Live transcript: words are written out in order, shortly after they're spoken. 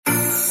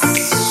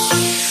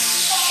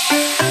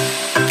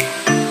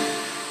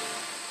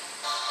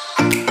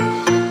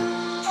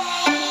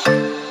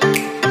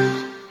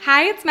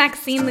it's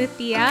Maxine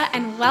Luthia,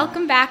 and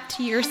welcome back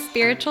to your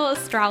Spiritual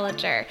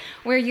Astrologer,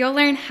 where you'll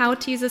learn how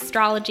to use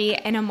astrology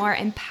in a more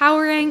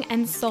empowering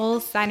and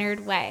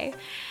soul-centered way.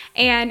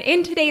 And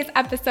in today's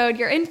episode,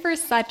 you're in for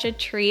such a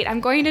treat. I'm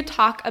going to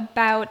talk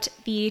about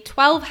the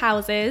 12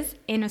 houses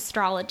in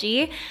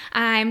astrology.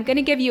 I'm going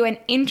to give you an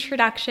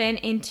introduction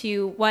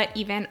into what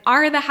even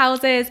are the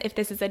houses, if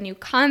this is a new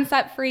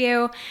concept for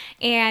you,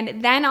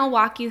 and then I'll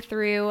walk you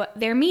through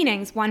their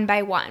meanings one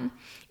by one.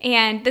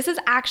 And this is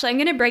actually, I'm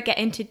going to break it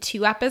into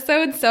 2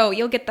 episodes. So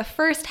you'll get the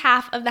first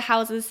half of the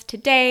houses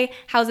today,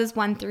 houses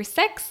 1 through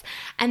 6.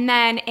 And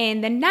then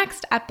in the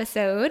next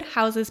episode,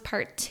 houses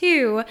part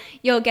 2,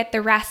 you'll get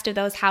the rest of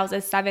those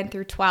houses 7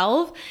 through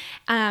 12,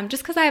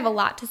 just because I have a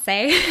lot to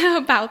say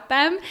about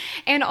them.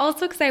 And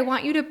also because I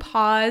want you to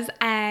pause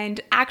and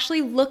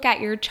actually look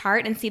at your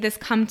chart and see this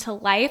come to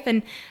life.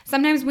 And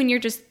sometimes when you're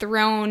just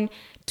thrown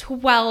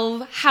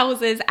 12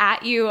 houses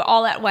at you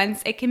all at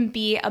once, it can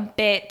be a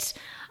bit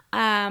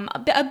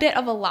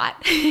of a lot.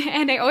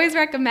 And I always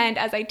recommend,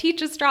 as I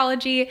teach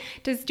astrology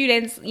to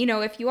students,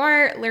 if you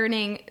are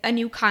learning a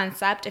new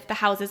concept, if the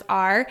houses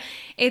are,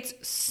 it's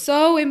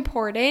so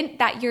important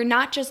that you're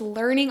not just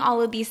learning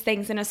all of these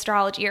things in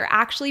astrology, you're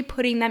actually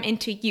putting them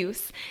into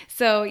use.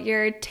 So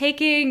you're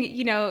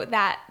taking,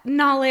 that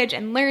knowledge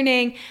and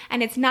learning,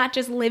 and it's not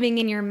just living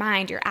in your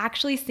mind, you're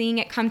actually seeing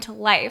it come to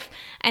life.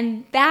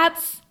 And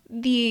that's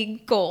the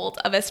gold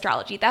of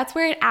astrology. That's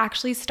where it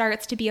actually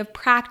starts to be of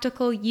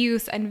practical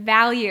use and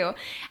value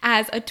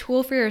as a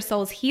tool for your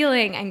soul's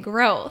healing and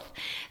growth.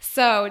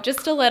 So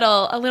just a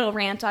little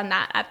rant on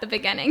that at the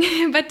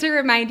beginning, but to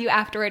remind you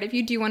afterward, if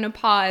you do want to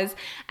pause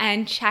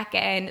and check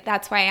in,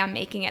 that's why I'm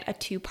making it a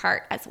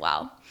 2-part as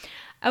well.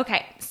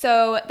 Okay,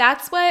 so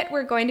that's what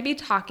we're going to be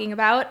talking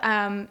about.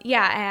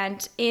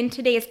 And in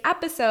today's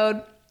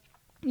episode,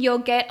 you'll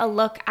get a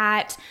look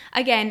at,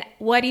 again,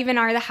 what even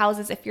are the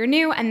houses if you're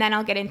new, and then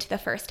I'll get into the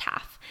first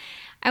half.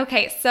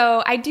 Okay,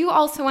 so I do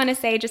also want to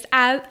say, just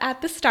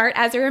at the start,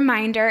 as a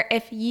reminder,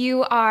 if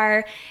you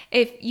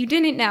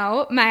didn't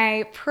know,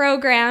 my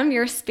program,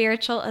 Your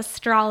Spiritual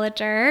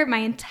Astrologer, my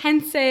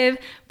intensive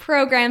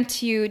program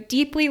to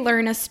deeply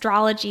learn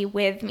astrology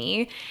with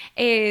me,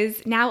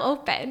 is now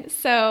open.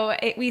 So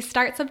we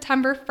start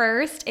September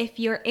 1st. If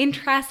you're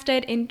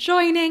interested in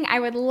joining, I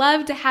would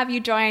love to have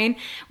you join.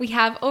 We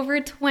have over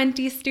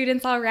 20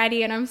 students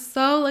already, and I'm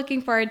so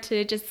looking forward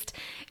to just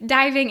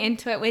diving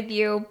into it with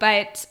you,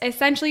 but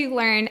essentially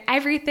learn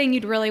everything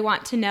you'd really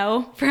want to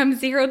know from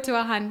 0 to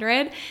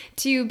 100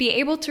 to be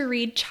able to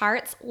read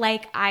charts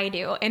like I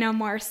do in a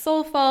more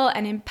soulful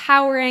and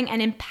empowering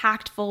and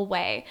impactful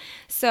way.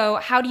 So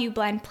how do you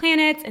blend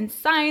planets and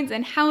signs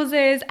and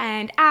houses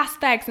and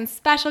aspects and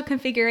special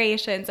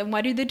configurations, and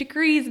what do the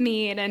degrees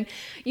mean, and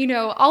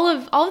all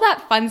of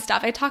that fun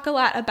stuff. I talk a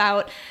lot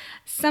about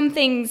some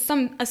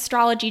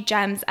astrology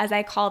gems, as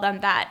I call them,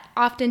 that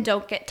often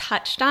don't get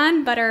touched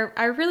on, but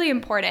are really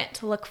important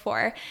to look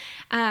for.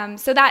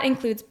 So that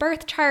includes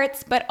birth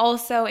charts, but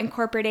also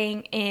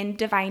incorporating in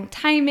divine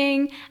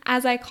timing,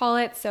 as I call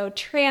it. So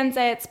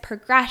transits,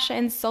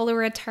 progressions, solar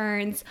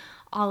returns,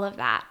 all of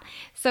that.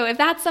 So if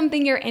that's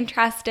something you're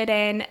interested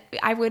in,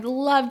 I would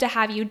love to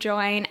have you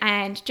join,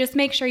 and just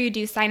make sure you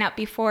do sign up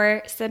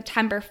before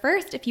September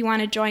 1st if you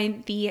want to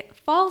join the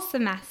fall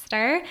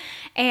semester.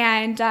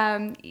 And,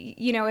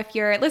 if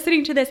you're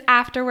listening to this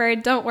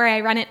afterward, don't worry,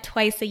 I run it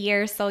twice a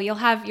year, so you'll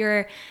have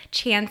your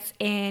chance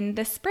in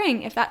the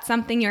spring if that's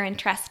something you're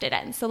interested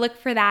in. So look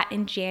for that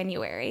in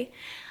January.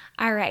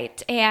 All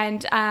right.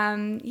 And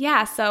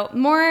so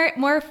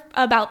more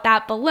about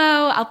that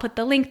below. I'll put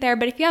the link there.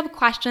 But if you have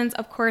questions,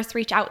 of course,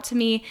 reach out to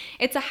me.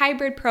 It's a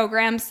hybrid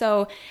program.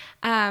 So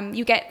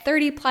you get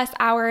 30 plus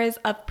hours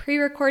of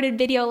pre-recorded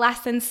video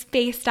lessons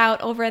spaced out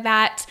over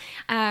that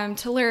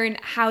to learn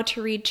how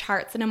to read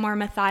charts in a more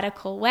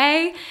methodical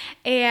way.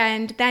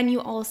 And then you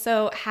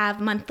also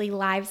have monthly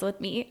lives with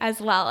me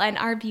as well and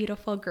our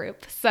beautiful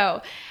group.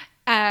 So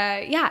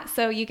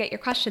so you get your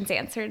questions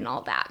answered and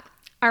all that.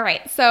 All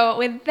right, so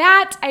with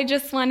that, I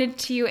just wanted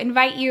to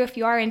invite you if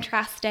you are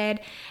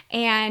interested,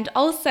 and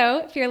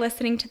also if you're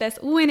listening to this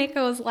when it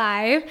goes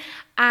live,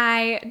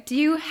 I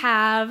do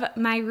have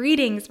my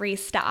readings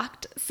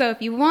restocked. So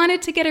if you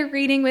wanted to get a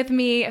reading with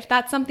me, if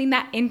that's something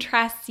that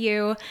interests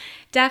you,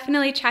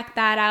 definitely check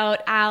that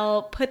out.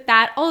 I'll put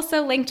that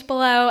also linked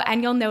below,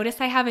 and you'll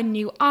notice I have a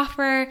new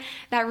offer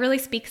that really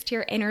speaks to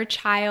your inner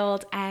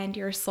child and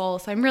your soul.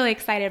 So I'm really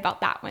excited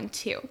about that one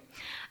too.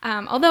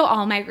 Although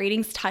all my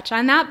readings touch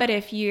on that, but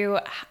if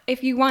you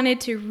wanted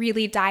to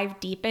really dive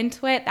deep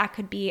into it, that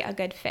could be a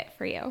good fit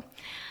for you.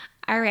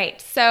 All right,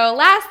 so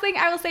last thing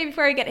I will say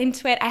before I get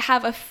into it, I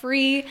have a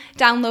free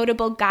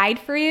downloadable guide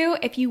for you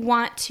if you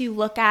want to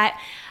look at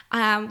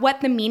what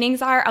the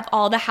meanings are of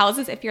all the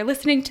houses. If you're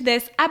listening to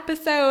this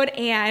episode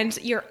and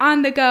you're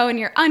on the go and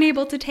you're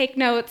unable to take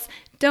notes,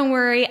 don't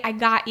worry, I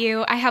got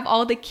you. I have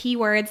all the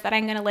keywords that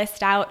I'm going to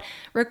list out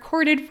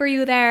recorded for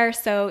you there,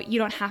 so you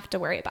don't have to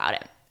worry about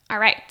it. All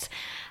right.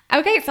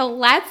 Okay, so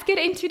let's get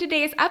into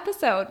today's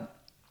episode.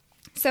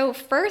 So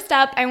first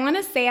up, I want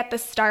to say at the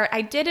start,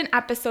 I did an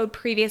episode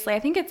previously, I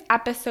think it's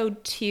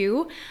episode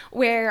 2,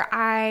 where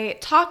I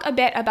talk a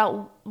bit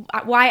about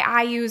why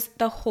I use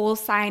the whole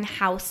sign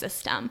house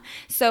system.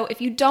 So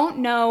if you don't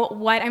know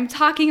what I'm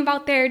talking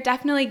about there,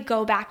 definitely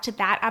go back to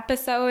that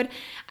episode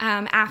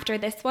after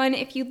this one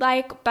if you'd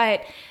like.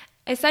 But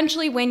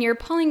essentially, when you're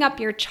pulling up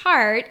your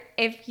chart,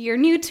 if you're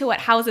new to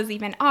what houses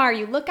even are,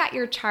 you look at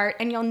your chart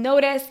and you'll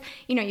notice,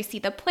 you see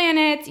the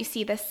planets, you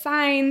see the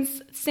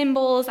signs,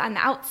 symbols on the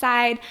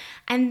outside,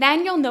 and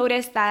then you'll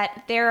notice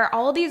that there are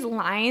all these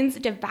lines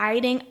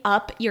dividing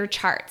up your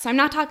chart. So I'm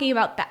not talking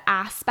about the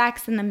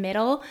aspects in the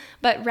middle,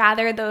 but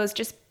rather those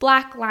just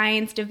black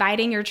lines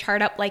dividing your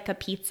chart up like a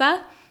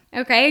pizza.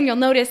 Okay, and you'll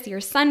notice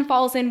your sun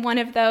falls in one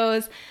of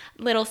those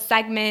little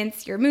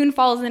segments, your moon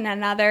falls in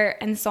another,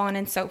 and so on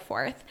and so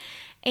forth.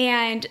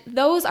 And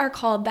those are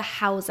called the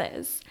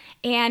houses.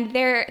 And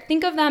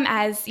think of them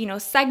as,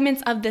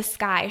 segments of the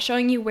sky,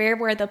 showing you where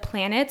were the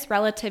planets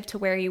relative to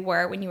where you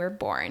were when you were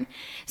born.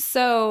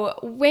 So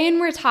when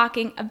we're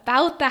talking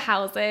about the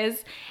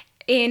houses,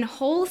 in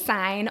whole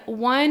sign,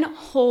 one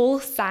whole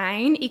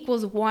sign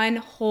equals one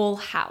whole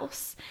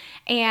house.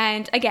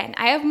 And again,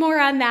 I have more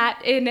on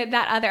that in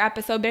that other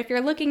episode, but if you're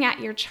looking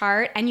at your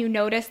chart and you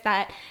notice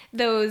that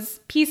those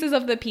pieces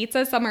of the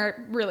pizza, some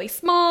are really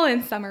small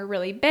and some are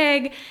really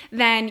big,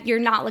 then you're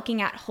not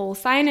looking at whole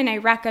sign. And I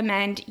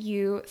recommend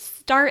you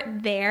start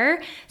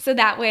there. So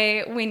that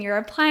way, when you're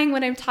applying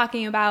what I'm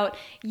talking about,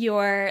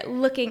 you're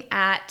looking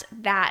at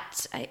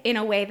that in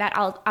a way that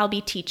I'll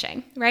be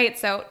teaching, right?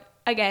 So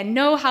again,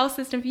 no house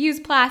system. If you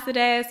use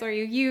Placidus or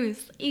you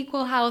use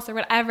Equal House or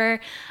whatever,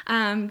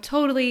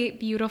 totally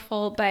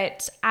beautiful.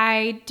 But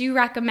I do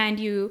recommend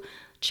you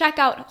check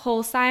out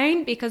whole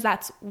sign because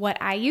that's what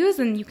I use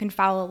and you can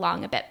follow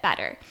along a bit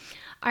better.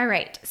 All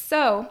right,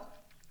 so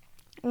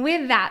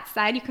with that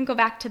said, you can go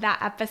back to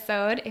that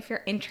episode if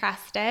you're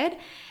interested.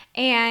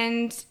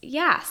 And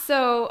yeah,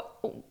 so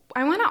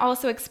I want to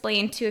also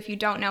explain too, if you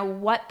don't know,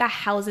 what the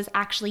houses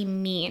actually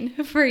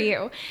mean for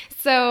you.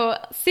 So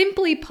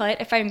simply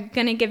put, if I'm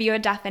going to give you a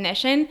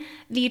definition,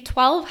 the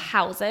 12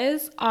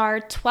 houses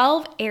are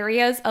 12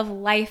 areas of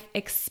life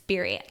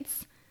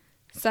experience.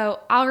 So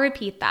I'll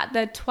repeat that.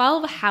 The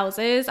 12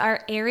 houses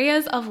are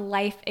areas of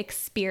life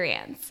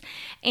experience.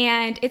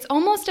 And it's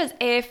almost as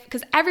if,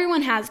 because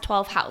everyone has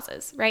 12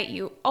 houses, right?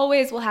 You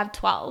always will have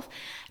 12,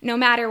 no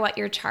matter what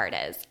your chart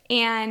is.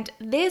 And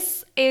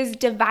this is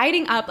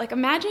dividing up, like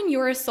imagine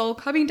you're a soul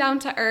coming down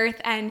to earth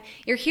and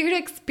you're here to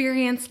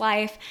experience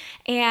life,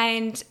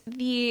 and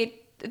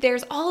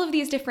there's all of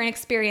these different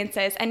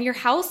experiences, and your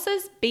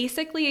houses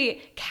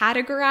basically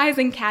categorize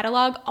and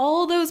catalog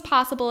all those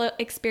possible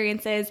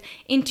experiences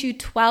into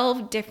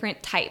 12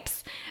 different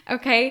types,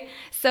 okay?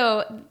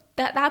 So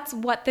that's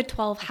what the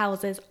 12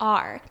 houses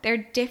are. They're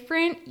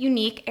different,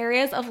 unique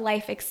areas of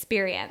life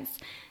experience.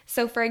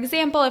 So for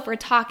example, if we're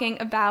talking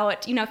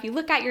about, if you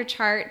look at your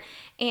chart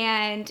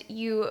and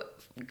you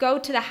go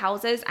to the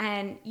houses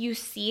and you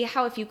see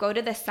how if you go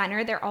to the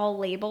center, they're all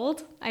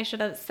labeled. I should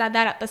have said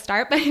that at the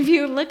start, but if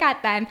you look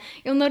at them,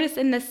 you'll notice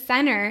in the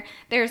center,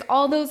 there's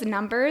all those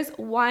numbers,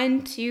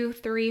 1, 2,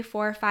 3,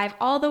 4, 5,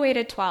 all the way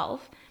to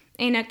 12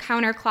 in a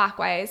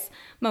counterclockwise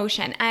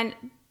motion. And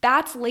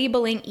that's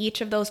labeling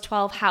each of those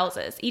 12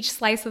 houses, each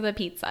slice of the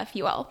pizza, if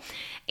you will.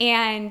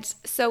 And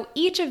so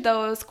each of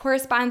those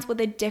corresponds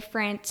with a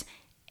different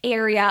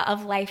area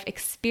of life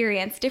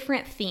experience,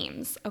 different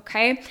themes,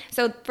 okay?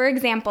 So for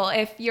example,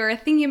 if you're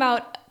thinking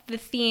about the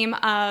theme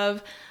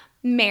of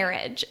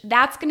marriage,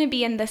 that's going to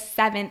be in the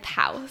 7th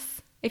house.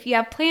 If you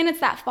have planets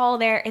that fall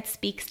there, it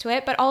speaks to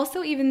it, but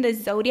also even the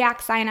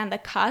zodiac sign on the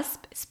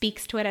cusp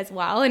speaks to it as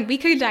well. And we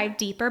could dive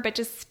deeper, but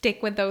just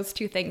stick with those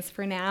two things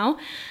for now.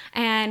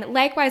 And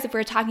likewise, if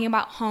we're talking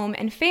about home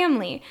and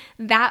family,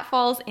 that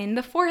falls in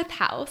the 4th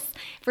house.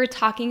 If we're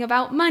talking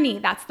about money,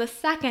 that's the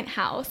 2nd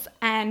house.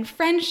 And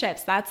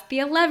friendships, that's the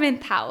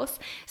 11th house.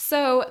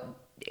 So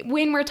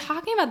when we're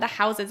talking about the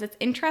houses, it's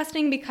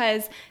interesting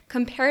because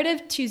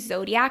comparative to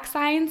zodiac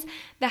signs,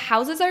 the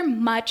houses are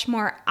much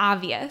more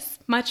obvious,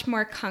 much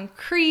more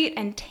concrete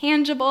and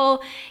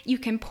tangible. You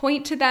can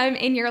point to them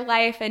in your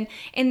life, and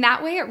in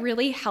that way, it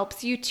really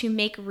helps you to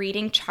make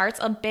reading charts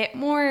a bit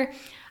more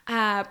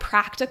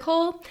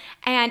practical,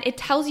 and it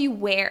tells you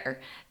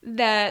where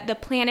the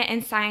planet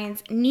and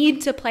signs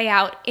need to play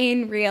out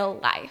in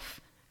real life.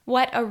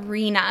 What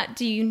arena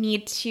do you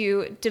need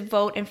to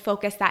devote and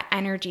focus that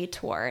energy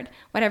toward?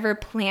 Whatever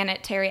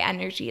planetary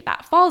energy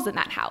that falls in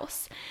that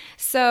house.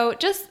 So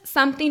just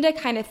something to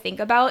kind of think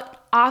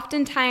about.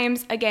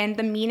 Oftentimes, again,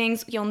 the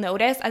meanings you'll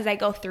notice as I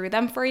go through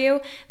them for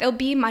you, they'll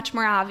be much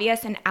more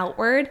obvious and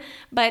outward,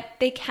 but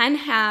they can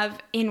have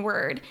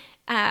inward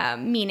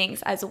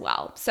meanings as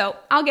well. So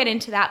I'll get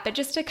into that, but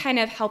just to kind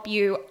of help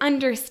you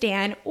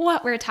understand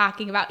what we're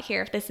talking about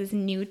here if this is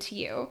new to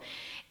you.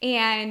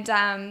 And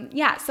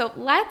so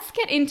let's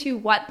get into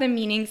what the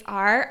meanings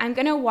are. I'm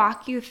going to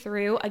walk you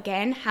through,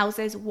 again,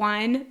 houses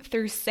 1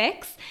 through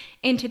 6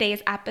 in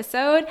today's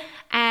episode.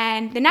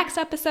 And the next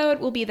episode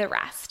will be the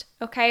rest.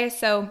 Okay,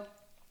 so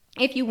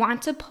If you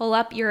want to pull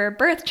up your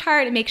birth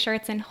chart and make sure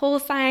it's in whole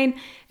sign,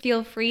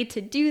 feel free to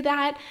do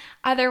that.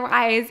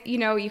 Otherwise,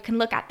 you can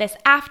look at this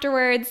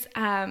afterwards,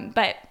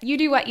 but you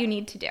do what you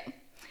need to do.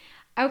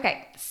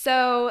 Okay,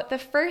 so the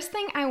first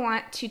thing I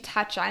want to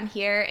touch on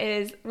here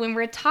is when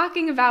we're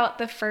talking about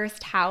the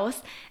first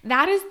house,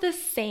 that is the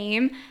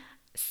same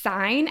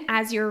sign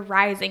as your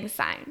rising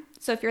sign.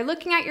 So if you're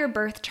looking at your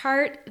birth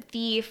chart,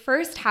 the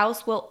first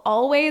house will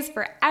always,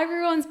 for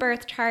everyone's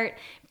birth chart,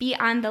 be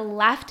on the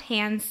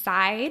left-hand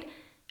side,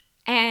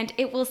 and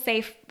it will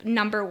say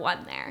number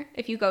 1 there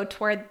if you go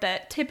toward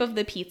the tip of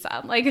the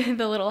pizza, like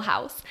the little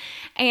house.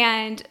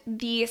 And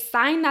the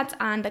sign that's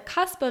on the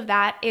cusp of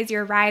that is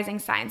your rising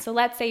sign. So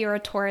let's say you're a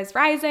Taurus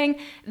rising,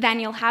 then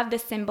you'll have the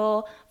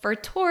symbol for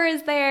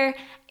Taurus there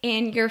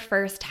in your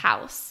first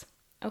house.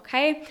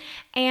 Okay?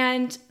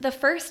 And the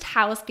first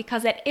house,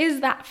 because it is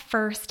that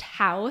first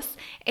house,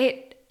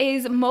 it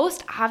is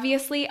most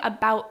obviously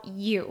about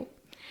you.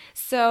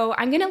 So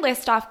I'm going to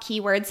list off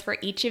keywords for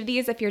each of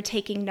these if you're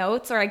taking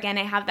notes, or again,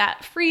 I have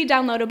that free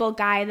downloadable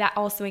guide that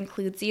also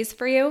includes these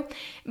for you.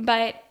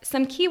 But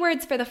some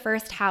keywords for the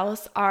first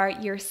house are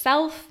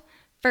yourself,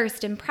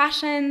 first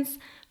impressions,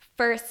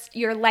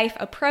 your life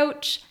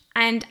approach,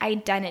 and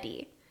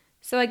identity.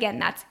 So again,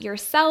 that's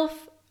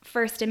yourself,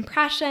 first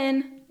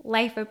impression,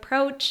 life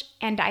approach,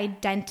 and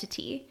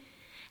identity.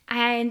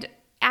 And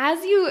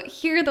as you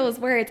hear those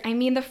words,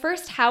 the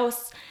first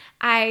house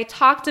I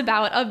talked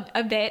about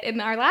a bit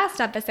in our last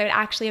episode,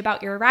 actually,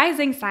 about your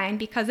rising sign,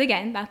 because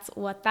again, that's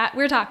what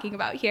we're talking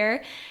about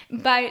here.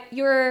 But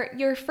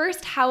your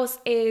first house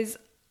is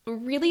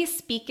really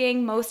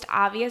speaking most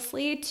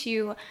obviously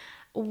to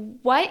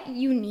what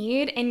you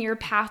need in your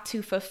path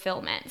to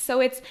fulfillment. So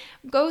it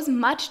goes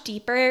much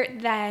deeper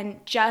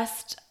than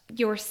just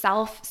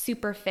yourself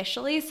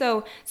superficially.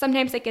 So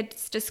sometimes it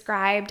gets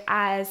described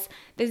as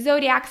the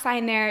zodiac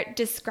sign there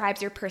describes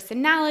your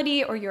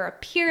personality or your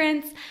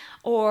appearance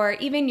or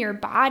even your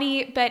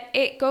body, but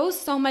it goes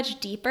so much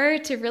deeper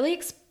to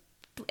really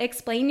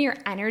explain your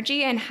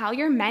energy and how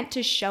you're meant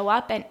to show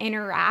up and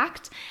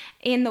interact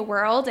in the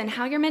world and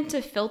how you're meant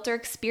to filter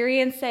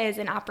experiences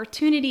and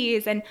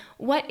opportunities and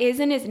what is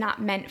and is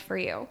not meant for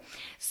you.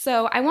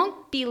 So I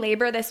won't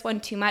belabor this one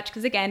too much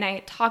because again,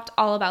 I talked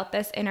all about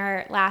this in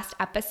our last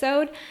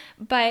episode,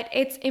 but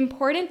it's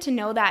important to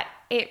know that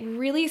it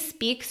really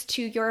speaks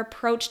to your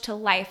approach to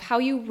life, how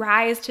you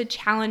rise to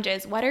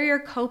challenges, what are your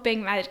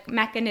coping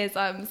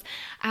mechanisms,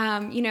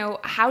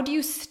 how do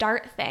you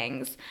start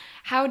things?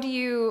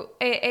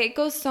 It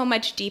goes so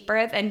much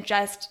deeper than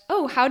just,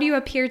 how do you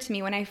appear to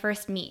me when I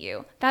first meet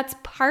you? That's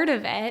part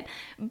of it,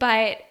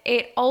 but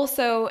it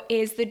also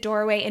is the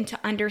doorway into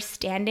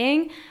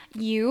understanding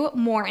you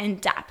more in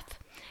depth.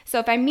 So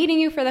if I'm meeting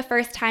you for the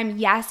first time,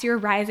 yes, your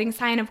rising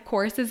sign, of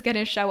course, is going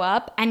to show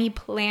up. Any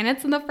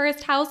planets in the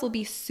first house will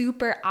be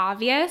super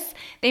obvious.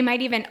 They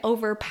might even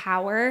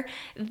overpower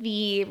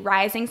the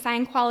rising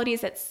sign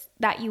qualities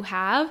that you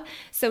have.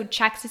 So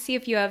check to see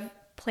if you have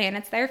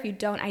planets there if you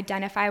don't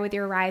identify with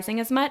your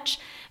rising as much.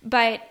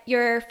 But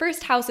your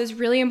first house is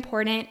really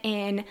important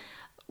in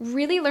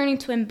really learning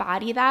to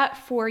embody that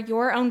for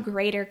your own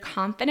greater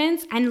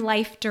confidence and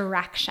life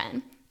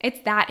direction.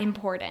 It's that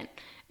important.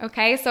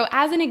 Okay, so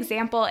as an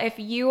example, if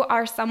you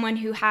are someone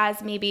who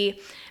has maybe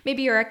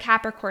you're a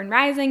Capricorn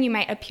rising, you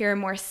might appear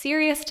more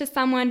serious to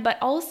someone, but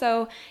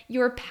also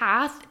your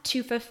path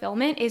to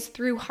fulfillment is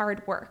through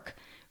hard work,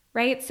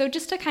 right? So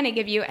just to kind of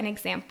give you an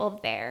example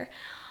there.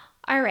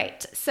 All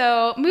right,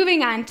 so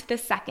moving on to the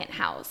second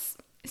house.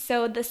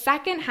 So the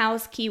second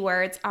house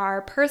keywords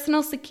are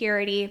personal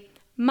security,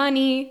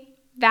 money,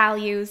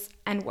 values,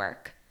 and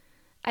work.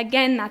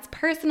 Again, that's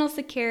personal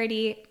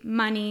security,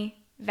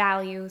 money,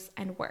 values,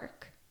 and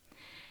work.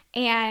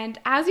 And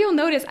as you'll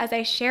notice, as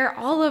I share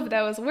all of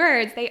those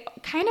words, they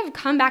kind of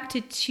come back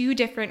to two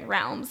different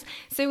realms.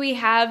 So we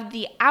have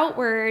the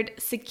outward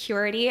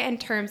security in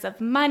terms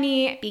of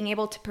money, being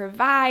able to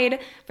provide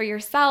for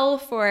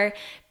yourself, or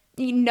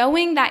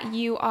knowing that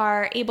you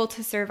are able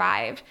to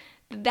survive.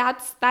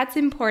 That's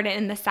important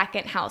in the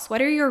second house.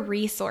 What are your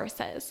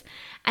resources?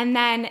 And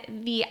then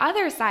the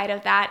other side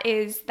of that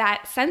is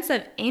that sense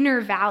of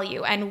inner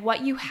value and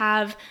what you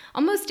have,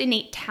 almost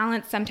innate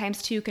talent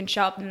sometimes too can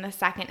show up in the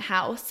second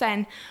house,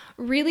 and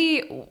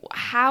really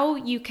how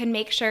you can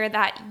make sure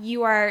that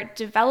you are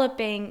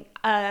developing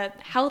a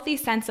healthy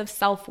sense of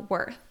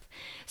self-worth.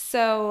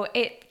 So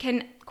it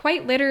can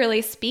quite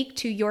literally speak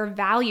to your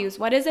values.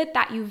 What is it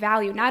that you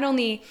value? Not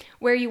only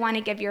where you want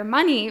to give your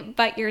money,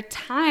 but your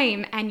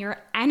time and your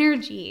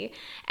energy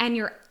and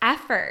your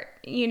effort.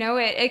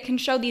 It can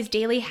show these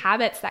daily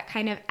habits that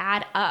kind of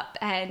add up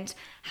and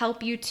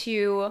help you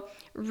to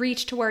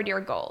reach toward your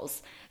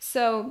goals.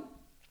 So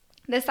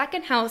the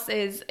second house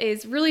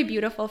is really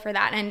beautiful for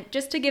that. And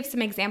just to give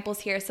some examples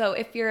here. So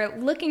if you're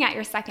looking at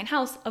your second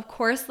house, of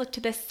course, look to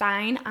the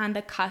sign on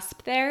the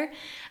cusp there.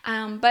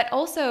 But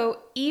also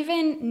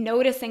even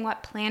noticing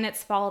what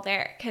planets fall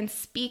there can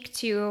speak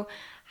to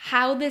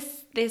how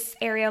this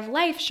area of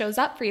life shows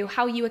up for you,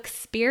 how you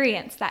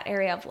experience that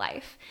area of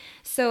life.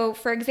 So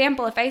for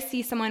example, if I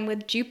see someone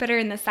with Jupiter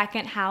in the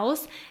second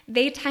house,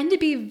 they tend to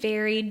be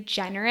very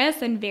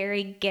generous and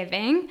very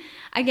giving.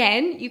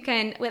 Again,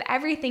 with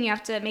everything, you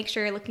have to make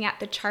sure you're looking at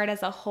the chart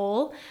as a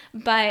whole,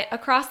 but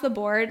across the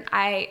board,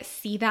 I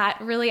see that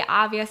really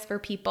obvious for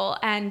people.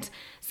 And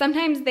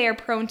sometimes they are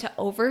prone to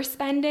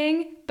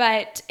overspending,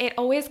 but it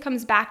always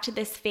comes back to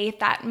this faith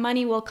that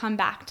money will come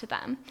back to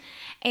them.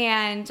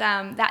 And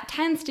that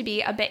tends to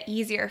be a bit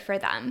easier for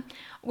them.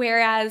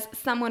 Whereas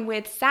someone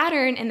with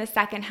Saturn in the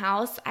second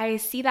house, I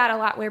see that a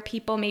lot where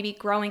people maybe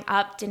growing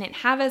up didn't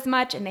have as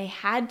much and they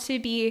had to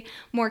be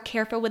more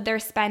careful with their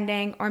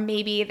spending, or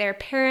maybe their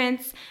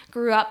parents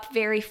grew up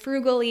very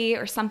frugally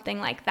or something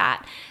like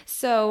that.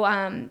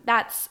 So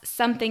that's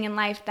something in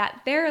life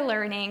that they're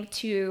learning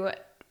to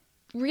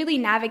really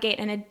navigate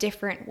in a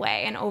different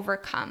way and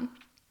overcome.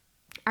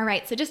 All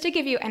right, so just to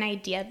give you an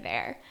idea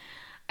there.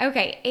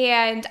 Okay,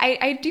 and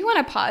I do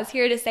want to pause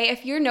here to say,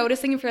 if you're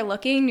noticing, if you're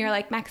looking, you're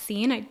like,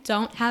 Maxine, I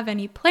don't have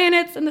any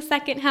planets in the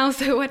second house,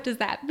 so what does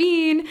that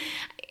mean?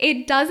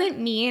 It doesn't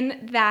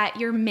mean that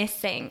you're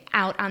missing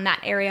out on that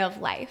area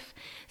of life.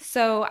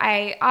 So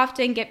I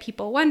often get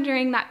people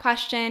wondering that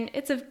question.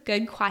 It's a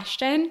good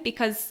question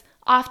because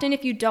often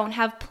if you don't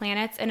have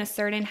planets in a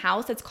certain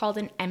house, it's called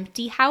an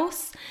empty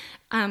house.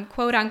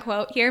 Quote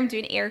unquote here, I'm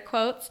doing air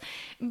quotes,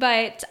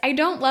 but I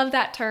don't love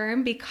that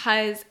term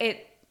because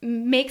it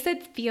makes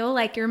it feel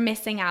like you're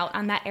missing out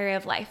on that area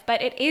of life,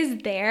 but it is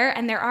there,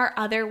 and there are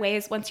other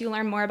ways once you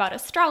learn more about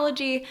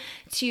astrology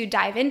to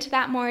dive into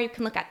that more. You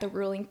can look at the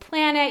ruling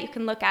planet, you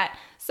can look at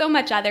so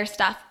much other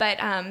stuff, but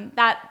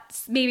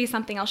that's maybe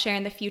something I'll share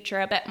in the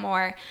future a bit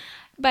more.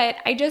 But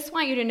I just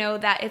want you to know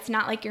that it's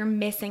not like you're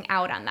missing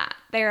out on that.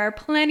 There are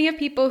plenty of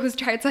people whose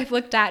charts I've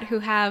looked at who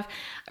have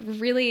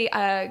really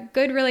a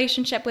good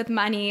relationship with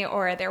money,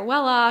 or they're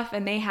well off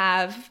and they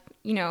have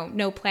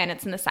no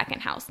planets in the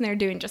second house and they're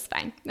doing just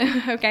fine.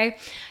 Okay.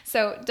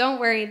 So don't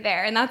worry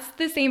there. And that's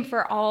the same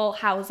for all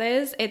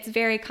houses. It's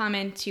very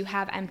common to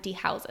have empty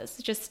houses,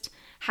 just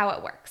how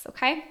it works.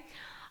 Okay.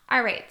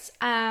 All right.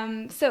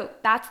 So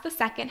that's the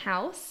second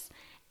house.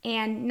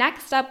 And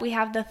next up, we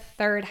have the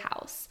third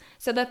house.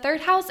 So the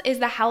third house is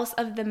the house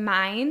of the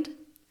mind,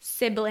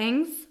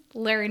 siblings,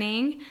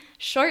 learning,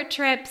 short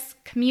trips,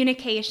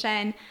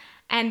 communication.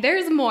 And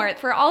there's more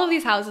for all of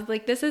these houses.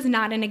 Like, this is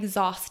not an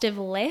exhaustive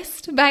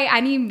list by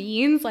any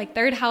means. Like,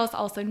 third house,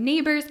 also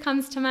neighbors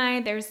comes to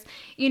mind. There's,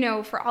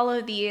 for all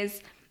of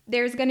these,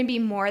 there's going to be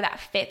more that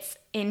fits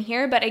in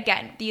here. But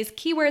again, these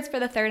keywords for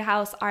the third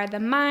house are the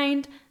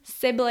mind,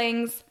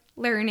 siblings,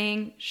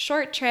 learning,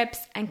 short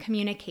trips, and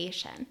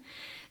communication.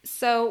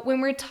 So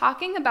when we're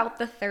talking about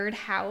the third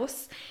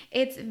house,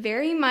 it's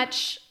very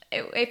much,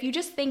 if you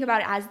just think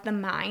about it as the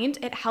mind,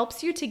 it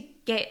helps you to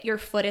get your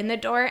foot in the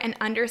door and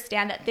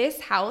understand that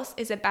this house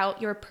is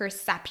about your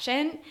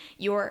perception,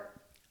 your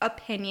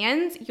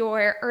opinions,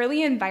 your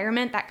early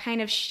environment that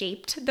kind of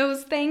shaped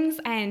those things,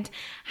 and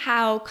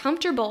how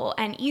comfortable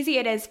and easy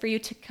it is for you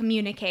to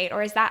communicate.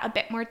 Or is that a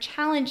bit more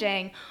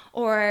challenging?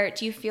 Or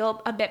do you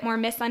feel a bit more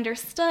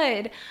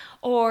misunderstood?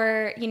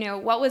 Or,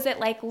 what was it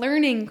like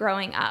learning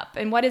growing up?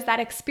 And what is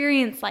that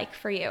experience like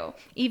for you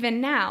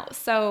even now?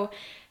 So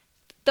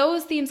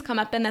those themes come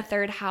up in the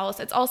third house.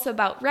 It's also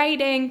about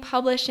writing,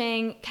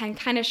 publishing, can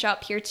kind of show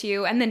up here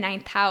too, and the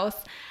ninth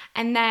house.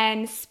 And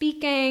then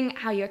speaking,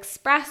 how you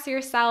express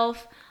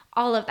yourself,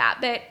 all of that.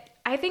 But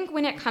I think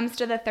when it comes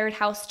to the third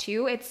house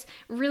too, it's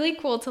really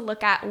cool to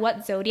look at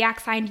what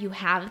zodiac sign you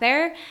have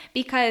there,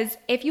 because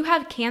if you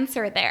have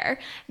Cancer there,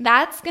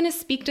 that's going to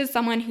speak to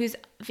someone who's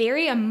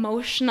very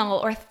emotional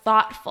or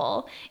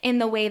thoughtful in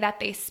the way that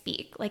they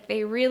speak. Like,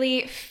 they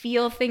really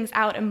feel things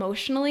out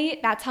emotionally.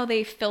 That's how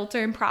they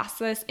filter and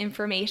process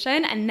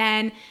information. And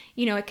then,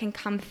 it can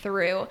come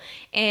through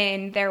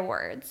in their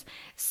words.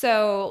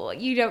 So,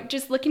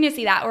 just looking to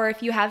see that. Or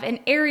if you have an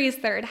Aries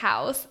third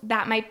house,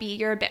 that might be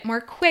you're a bit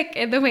more quick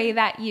in the way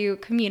that you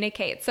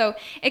communicate. So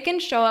it can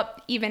show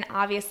up even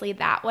obviously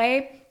that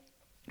way.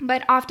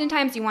 But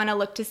oftentimes you want to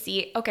look to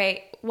see,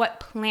 okay, what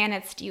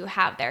planets do you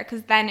have there?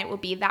 Because then it will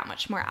be that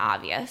much more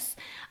obvious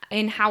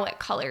in how it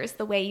colors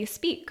the way you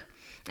speak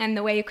and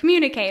the way you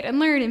communicate and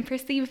learn and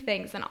perceive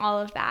things and all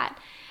of that.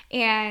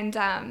 And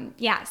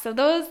so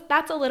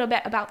that's a little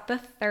bit about the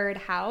third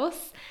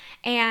house.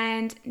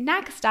 And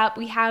next up,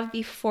 we have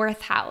the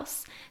fourth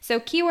house. So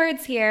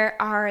keywords here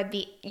are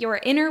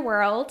your inner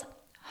world,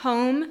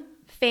 home,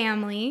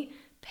 family,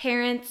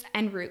 parents,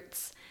 and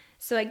roots.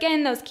 So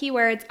again, those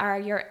keywords are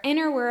your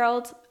inner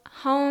world,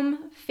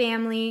 home,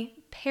 family,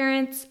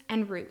 parents,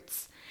 and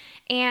roots.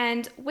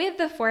 And with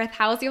the fourth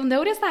house, you'll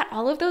notice that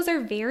all of those are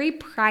very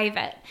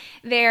private.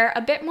 They're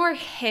a bit more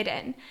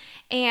hidden.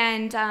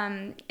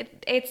 And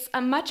it's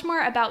a much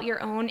more about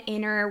your own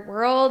inner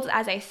world,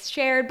 as I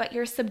shared, but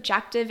your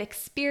subjective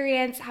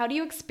experience. How do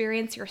you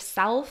experience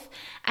yourself?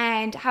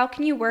 And how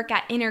can you work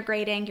at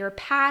integrating your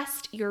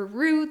past, your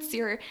roots,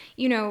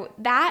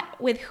 that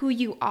with who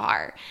you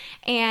are?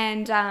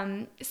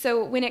 And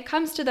so when it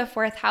comes to the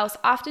fourth house,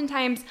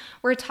 oftentimes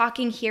we're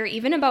talking here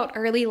even about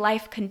early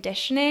life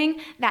conditioning,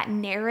 that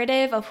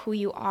narrative of who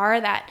you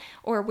are,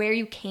 or where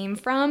you came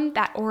from,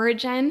 that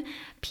origin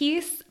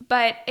piece.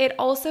 But it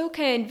also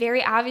can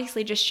very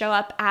obviously just show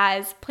up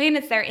as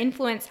planets that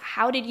influence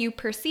how did you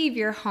perceive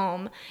your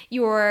home,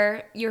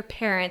 your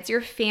parents,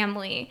 your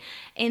family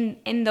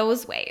in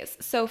those ways.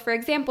 So for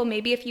example,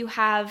 maybe if you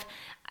have,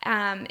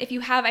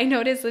 I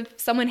notice if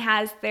someone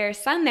has their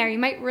sun there, you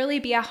might really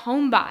be a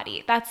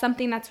homebody. That's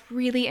something that's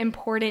really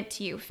important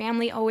to you.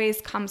 Family always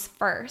comes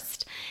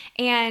first.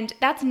 And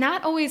that's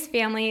not always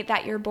family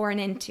that you're born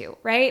into,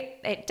 right?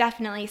 It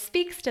definitely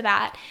speaks to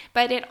that,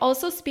 but it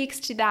also speaks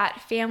to that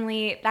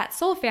family, that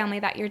soul family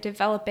that you're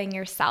developing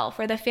yourself,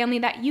 or the family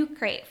that you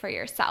create for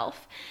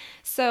yourself.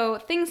 So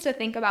things to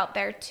think about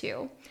there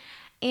too.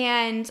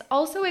 And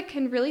also it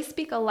can really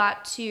speak a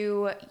lot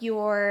to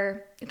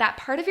that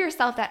part of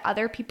yourself that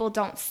other people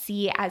don't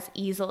see as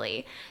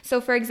easily. So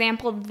for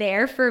example,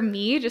 for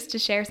me, just to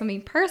share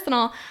something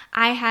personal,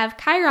 I have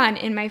Chiron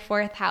in my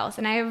fourth house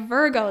and I have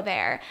Virgo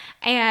there.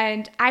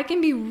 And I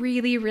can be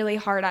really, really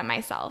hard on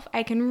myself.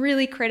 I can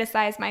really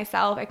criticize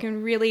myself. I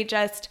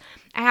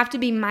have to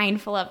be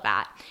mindful of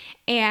that.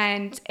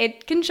 And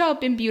it can show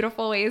up in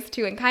beautiful ways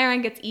too. And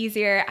Chiron gets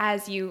easier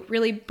as you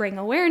really bring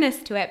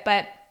awareness to it.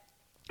 But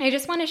I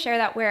just want to share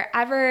that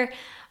wherever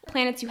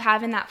planets you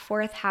have in that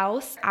fourth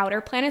house, outer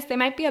planets, they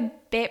might be a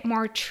bit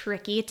more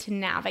tricky to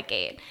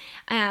navigate.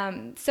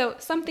 So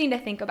something to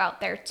think about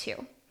there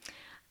too.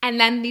 And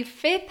then the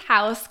fifth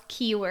house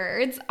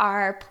keywords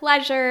are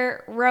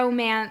pleasure,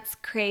 romance,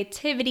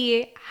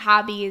 creativity,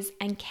 hobbies,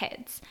 and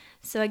kids.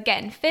 So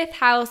again, fifth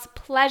house,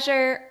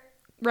 pleasure,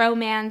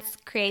 romance,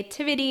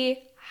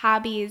 creativity,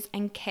 hobbies,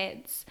 and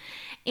kids.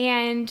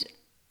 And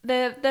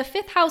the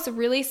fifth house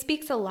really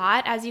speaks a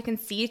lot, as you can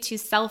see, to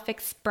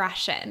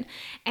self-expression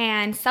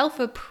and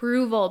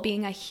self-approval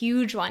being a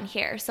huge one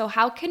here. So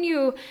how can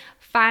you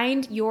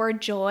find your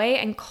joy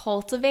and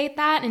cultivate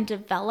that and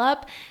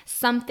develop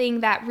something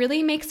that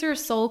really makes your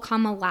soul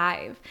come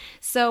alive?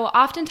 So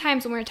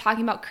oftentimes when we're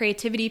talking about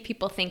creativity,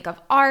 people think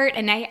of art,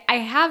 and I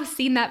have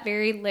seen that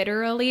very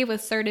literally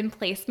with certain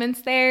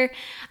placements there,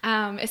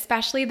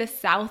 especially the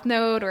south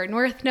node or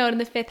north node in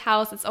the fifth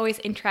house. It's always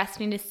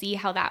interesting to see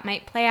how that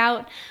might play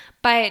out.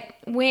 But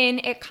when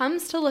it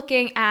comes to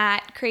looking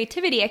at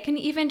creativity, it can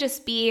even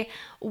just be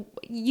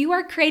you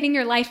are creating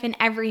your life in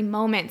every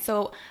moment.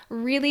 So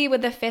really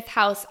with the fifth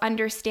house,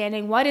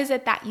 understanding what is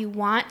it that you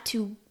want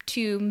to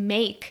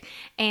make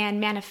and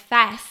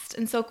manifest.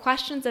 And so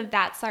questions of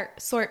that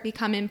sort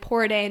become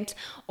important,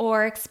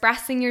 or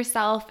expressing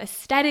yourself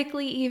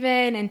aesthetically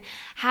even, and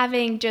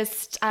having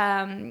just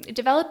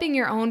developing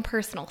your own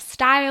personal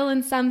style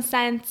in some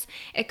sense.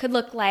 It could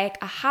look like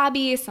a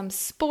hobby, some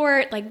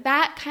sport, like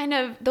that kind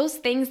of, those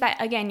things that,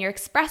 again, you're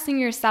expressing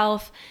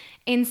yourself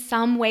in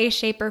some way,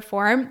 shape, or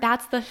form.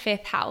 That's the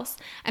fifth house,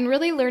 and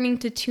really learning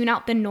to tune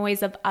out the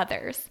noise of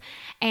others.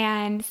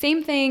 And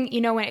same thing,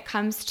 when it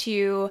comes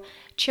to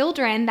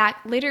children, that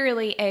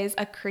literally is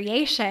a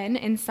creation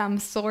in some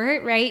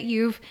sort, right?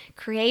 You've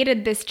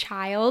created this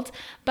child,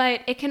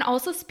 but it can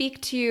also speak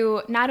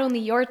to not only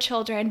your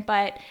children,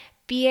 but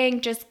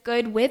being just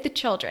good with the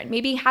children,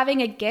 maybe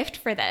having a gift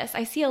for this.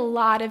 I see a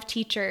lot of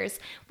teachers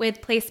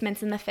with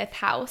placements in the fifth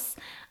house.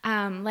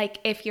 Like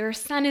if your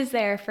sun is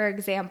there, for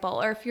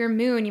example, or if your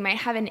moon, you might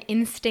have an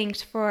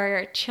instinct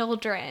for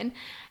children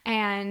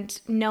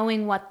and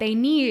knowing what they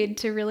need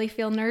to really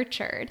feel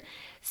nurtured.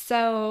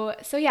 So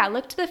yeah,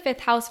 look to the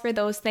fifth house for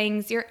those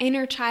things. Your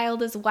inner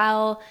child as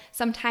well.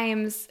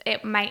 Sometimes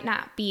it might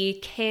not be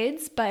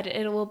kids, but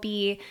it will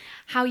be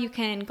how you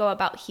can go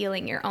about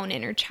healing your own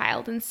inner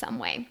child in some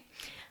way.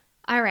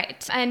 All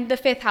right. And the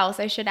fifth house,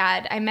 I should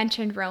add, I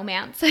mentioned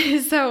romance.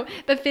 So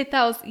the fifth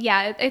house,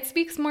 yeah, it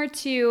speaks more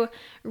to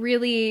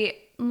really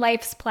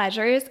life's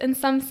pleasures in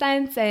some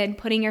sense, and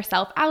putting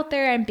yourself out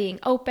there and being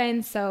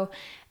open. So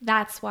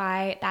that's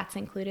why that's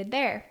included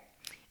there.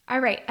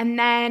 All right. And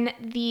then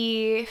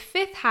the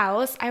sixth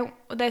house,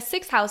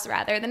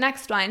 the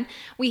next one,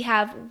 we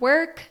have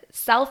work,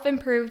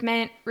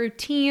 self-improvement,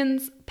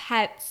 routines,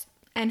 pets,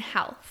 and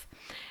health.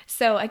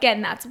 So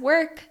again, that's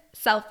work,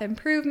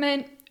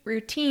 self-improvement,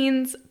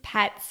 routines,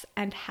 pets,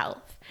 and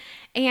health.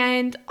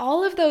 And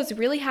all of those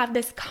really have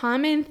this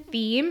common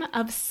theme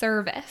of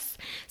service.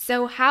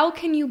 So how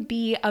can you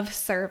be of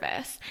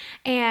service?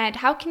 And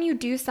how can you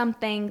do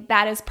something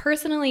that is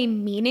personally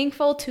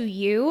meaningful to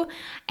you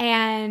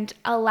and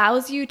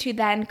allows you to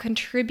then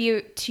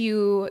contribute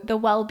to the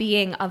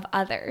well-being of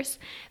others?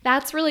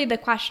 That's really the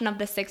question of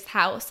the sixth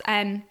house.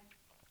 And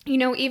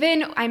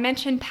Even I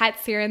mentioned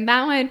pets here, and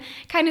that one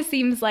kind of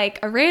seems like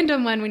a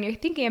random one when you're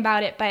thinking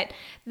about it, but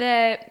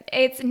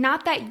it's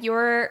not that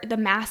you're the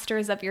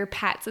masters of your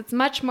pets. It's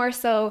much more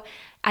so,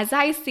 as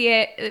I see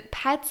it,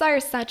 pets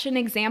are such an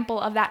example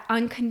of that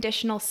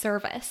unconditional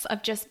service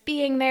of just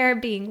being there,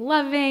 being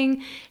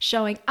loving,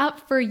 showing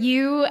up for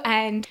you,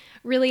 and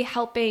really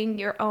helping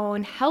your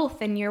own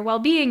health and your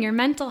well-being, your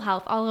mental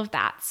health, all of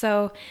that.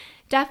 So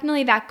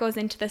definitely that goes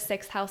into the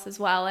 6th house as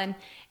well. And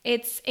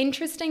it's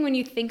interesting when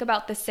you think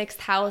about the 6th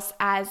house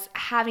as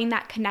having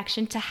that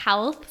connection to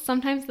health.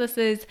 Sometimes this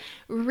is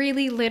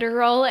really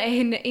literal,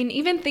 and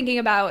even thinking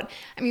about,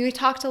 we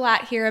talked a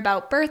lot here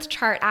about birth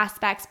chart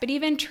aspects, but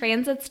even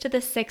transits to the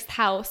 6th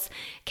house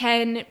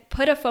can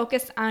put a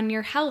focus on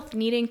your health,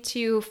 needing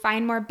to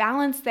find more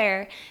balance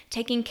there,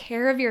 taking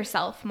care of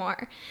yourself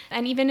more.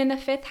 And even in the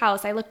 5th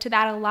house, I look to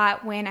that a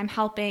lot when I'm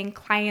helping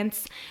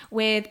clients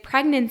with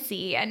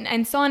pregnancy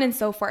and so on and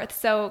so forth.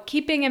 So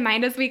keeping in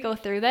mind as we go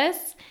through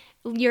this,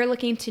 you're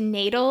looking to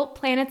natal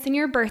planets in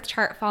your birth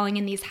chart falling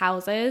in these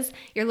houses.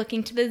 You're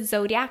looking to the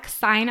zodiac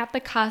sign at the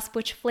cusp,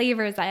 which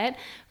flavors it,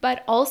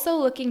 but also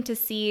looking to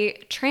see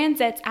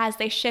transits as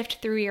they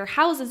shift through your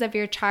houses of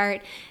your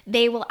chart.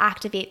 They will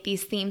activate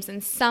these themes in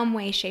some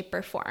way, shape,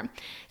 or form.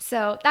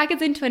 So that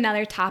gets into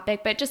another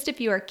topic, but just if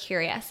you are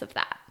curious of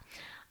that.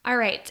 All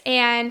right,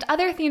 and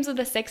other themes of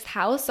the 6th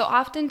house. So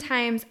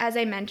oftentimes, as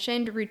I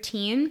mentioned,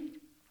 routine.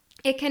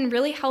 It can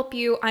really help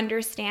you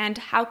understand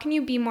how can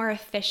you be more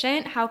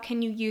efficient, how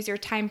can you use your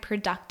time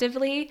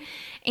productively,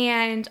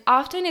 and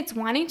often it's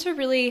wanting to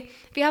really,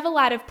 if you have a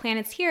lot of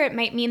planets here, it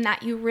might mean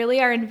that you really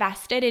are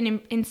invested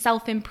in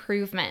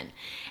self-improvement,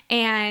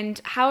 and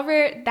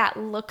however that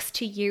looks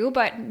to you,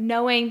 but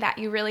knowing that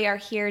you really are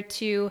here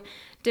to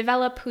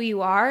develop who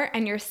you are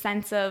and your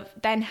sense of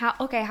then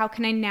how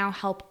can I now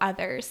help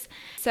others?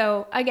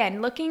 So again,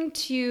 looking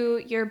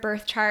to your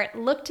birth chart,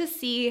 look to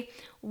see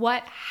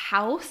which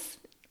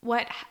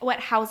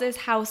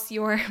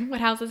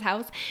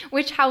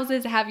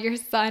houses have your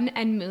sun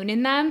and moon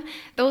in them.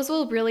 Those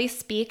will really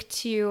speak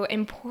to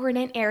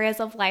important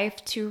areas of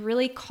life to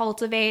really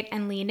cultivate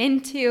and lean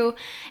into.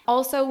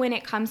 Also, when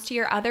it comes to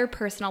your other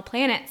personal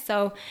planets,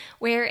 so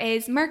where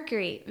is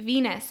Mercury,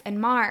 Venus,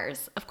 and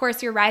Mars? Of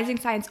course, your rising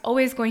sign is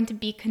always going to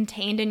be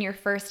contained in your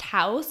 1st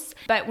house,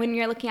 but when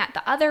you're looking at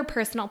the other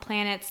personal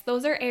planets,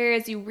 those are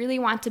areas you really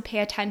want to pay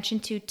attention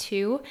to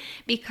too,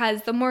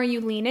 because the more you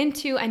lean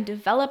into and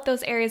develop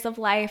those areas of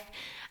life,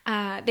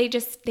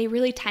 they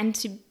really tend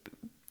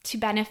to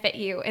benefit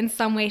you in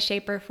some way,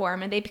 shape, or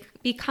form, and they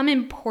become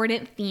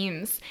important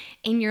themes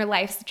in your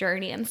life's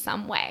journey in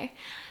some way.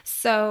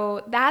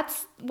 So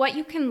that's what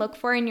you can look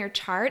for in your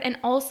chart. And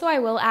also I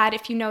will add,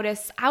 if you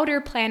notice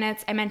outer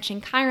planets, I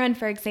mentioned Chiron,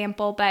 for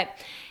example, but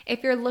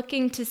if you're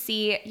looking to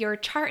see your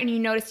chart and you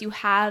notice you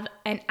have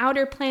an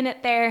outer planet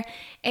there,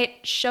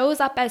 it shows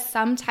up as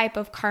some type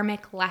of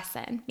karmic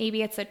lesson.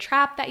 Maybe it's a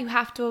trap that you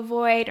have to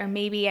avoid, or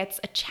maybe it's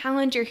a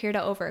challenge you're here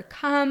to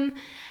overcome.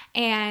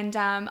 And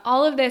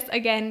all of this,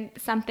 again,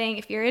 something,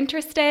 if you're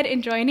interested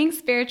in joining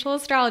Spiritual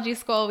Astrology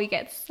School, we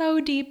get so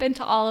deep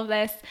into all of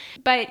this.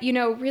 But,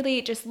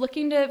 really just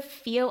looking to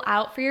feel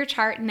out for your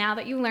chart now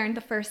that you learned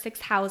the first 6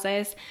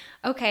 houses.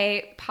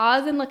 Okay,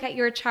 pause and look at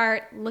your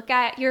chart, look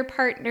at your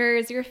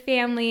partners, your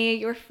family,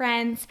 your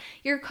friends,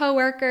 your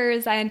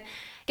coworkers, and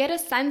get a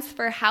sense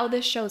for how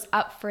this shows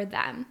up for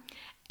them.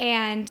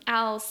 And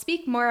I'll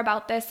speak more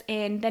about this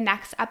in the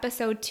next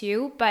episode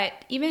too, but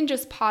even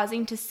just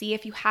pausing to see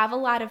if you have a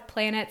lot of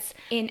planets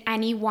in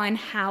any one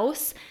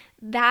house,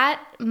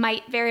 that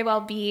might very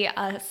well be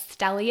a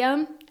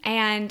stellium.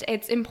 And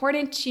it's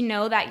important to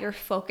know that your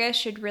focus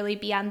should really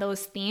be on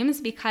those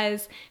themes,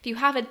 because if you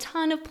have a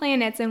ton of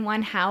planets in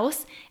one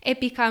house, it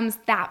becomes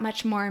that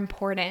much more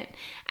important.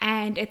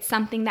 And it's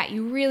something that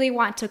you really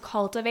want to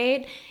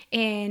cultivate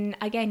in,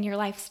 again, your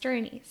life's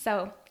journey.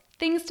 So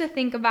things to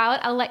think about.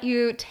 I'll let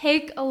you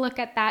take a look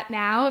at that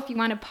now if you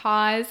want to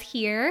pause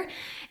here.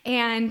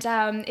 And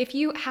if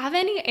you have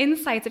any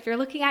insights, if you're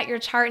looking at your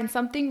chart and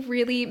something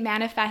really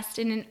manifests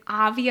in an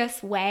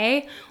obvious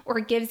way or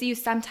gives you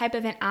some type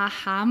of an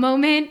aha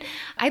moment,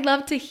 I'd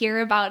love to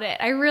hear about it.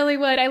 I really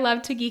would. I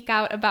love to geek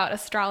out about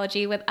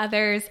astrology with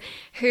others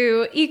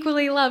who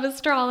equally love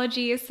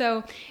astrology.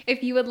 So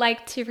if you would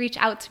like to reach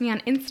out to me on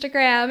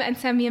Instagram and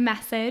send me a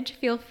message,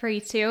 feel free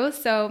to.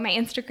 So my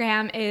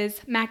Instagram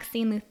is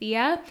Maxine Luthia,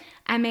 MaxineLuzia.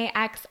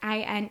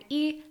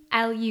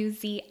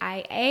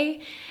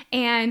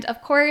 And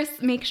of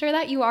course, make sure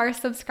that you are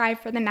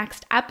subscribed for the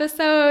next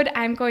episode.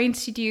 I'm going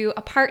to do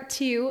a part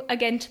 2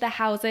 again to the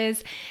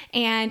houses.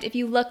 And if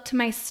you look to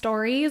my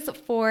stories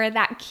for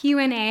that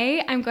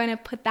Q&A, I'm going to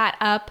put that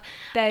up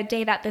the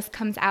day that this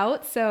comes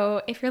out.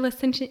 So if you're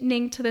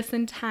listening to this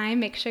in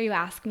time, make sure you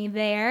ask me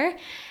there.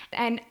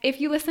 And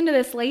if you listen to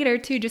this later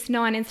too, just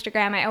know on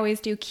Instagram, I always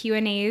do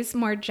Q&As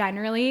more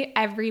generally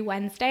every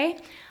Wednesday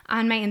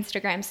on my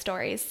Instagram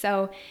stories.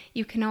 So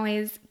you can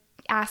always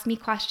ask me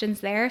questions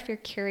there if you're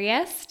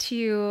curious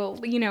to,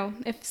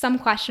 if some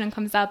question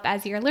comes up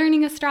as you're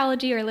learning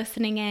astrology or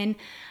listening in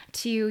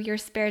to your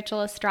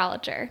spiritual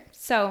astrologer.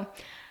 So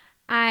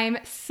I'm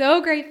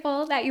so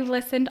grateful that you've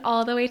listened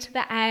all the way to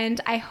the end.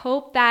 I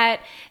hope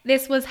that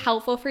this was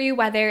helpful for you,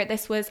 whether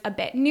this was a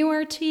bit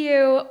newer to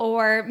you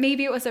or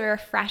maybe it was a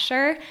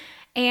refresher.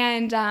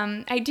 And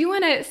I do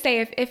want to say,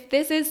 if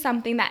this is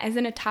something that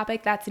isn't a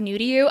topic that's new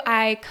to you,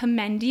 I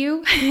commend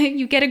you.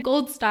 You get a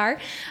gold star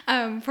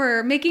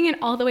for making it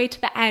all the way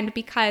to the end,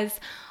 because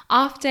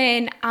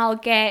often I'll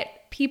get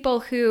people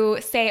who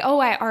say, oh,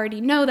 I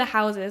already know the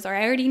houses, or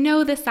I already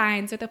know the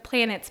signs or the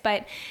planets,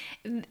 but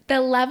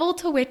the level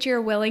to which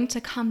you're willing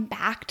to come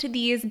back to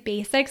these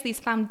basics, these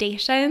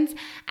foundations,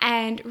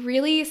 and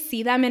really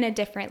see them in a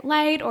different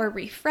light or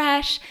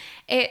refresh,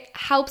 it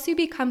helps you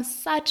become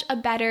such a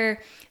better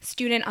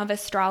student of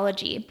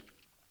astrology.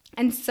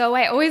 And so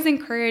I always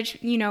encourage,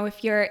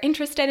 if you're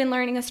interested in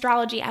learning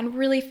astrology and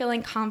really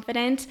feeling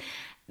confident,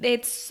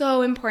 it's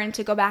so important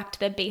to go back to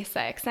the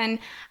basics. And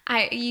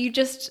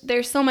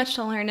there's so much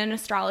to learn in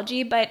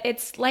astrology, but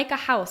it's like a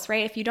house,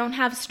 right? If you don't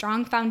have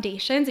strong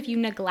foundations, if you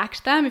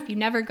neglect them, if you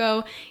never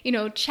go,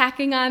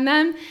 checking on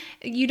them,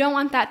 you don't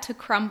want that to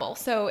crumble.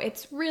 So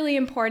it's really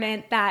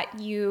important that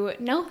you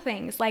know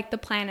things like the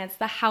planets,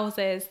 the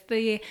houses,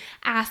 the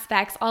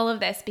aspects, all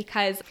of this,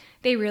 because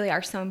they really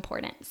are so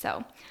important.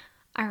 So,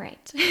 all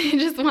right. I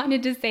just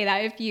wanted to say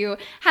that if you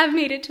have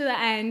made it to the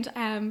end,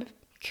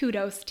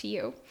 kudos to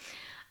you.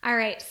 All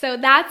right, so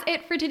that's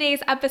it for today's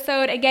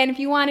episode. Again, if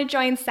you want to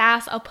join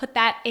SAS, I'll put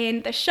that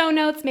in the show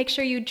notes. Make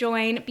sure you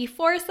join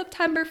before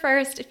September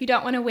 1st if you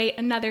don't want to wait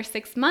another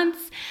 6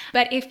 months.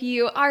 But if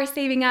you are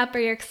saving up or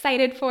you're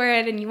excited for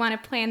it and you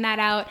want to plan that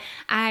out,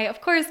 I,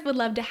 of course, would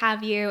love to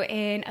have you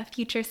in a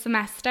future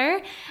semester.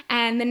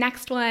 And the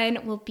next one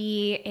will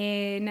be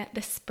in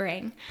the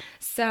spring.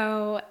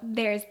 So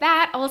there's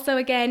that. Also,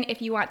 again, if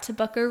you want to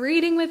book a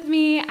reading with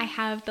me, I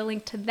have the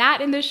link to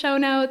that in the show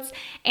notes.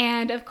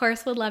 And of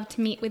course, would love to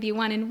meet with you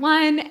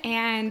one-on-one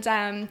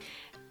and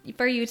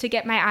for you to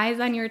get my eyes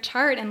on your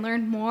chart and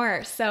learn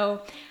more.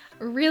 So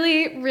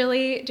really,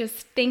 really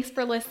just thanks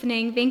for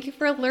listening. Thank you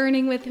for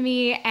learning with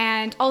me.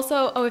 And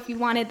also, if you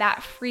wanted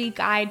that free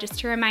guide, just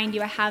to remind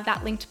you, I have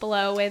that linked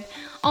below with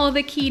all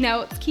the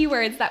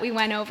keywords that we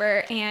went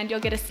over, and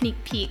you'll get a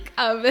sneak peek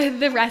of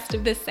the rest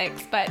of the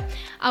 6, but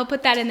I'll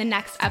put that in the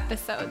next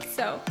episode.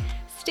 So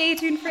stay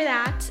tuned for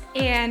that,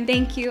 and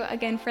thank you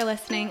again for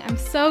listening. I'm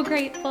so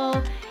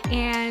grateful,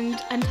 and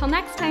until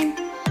next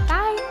time.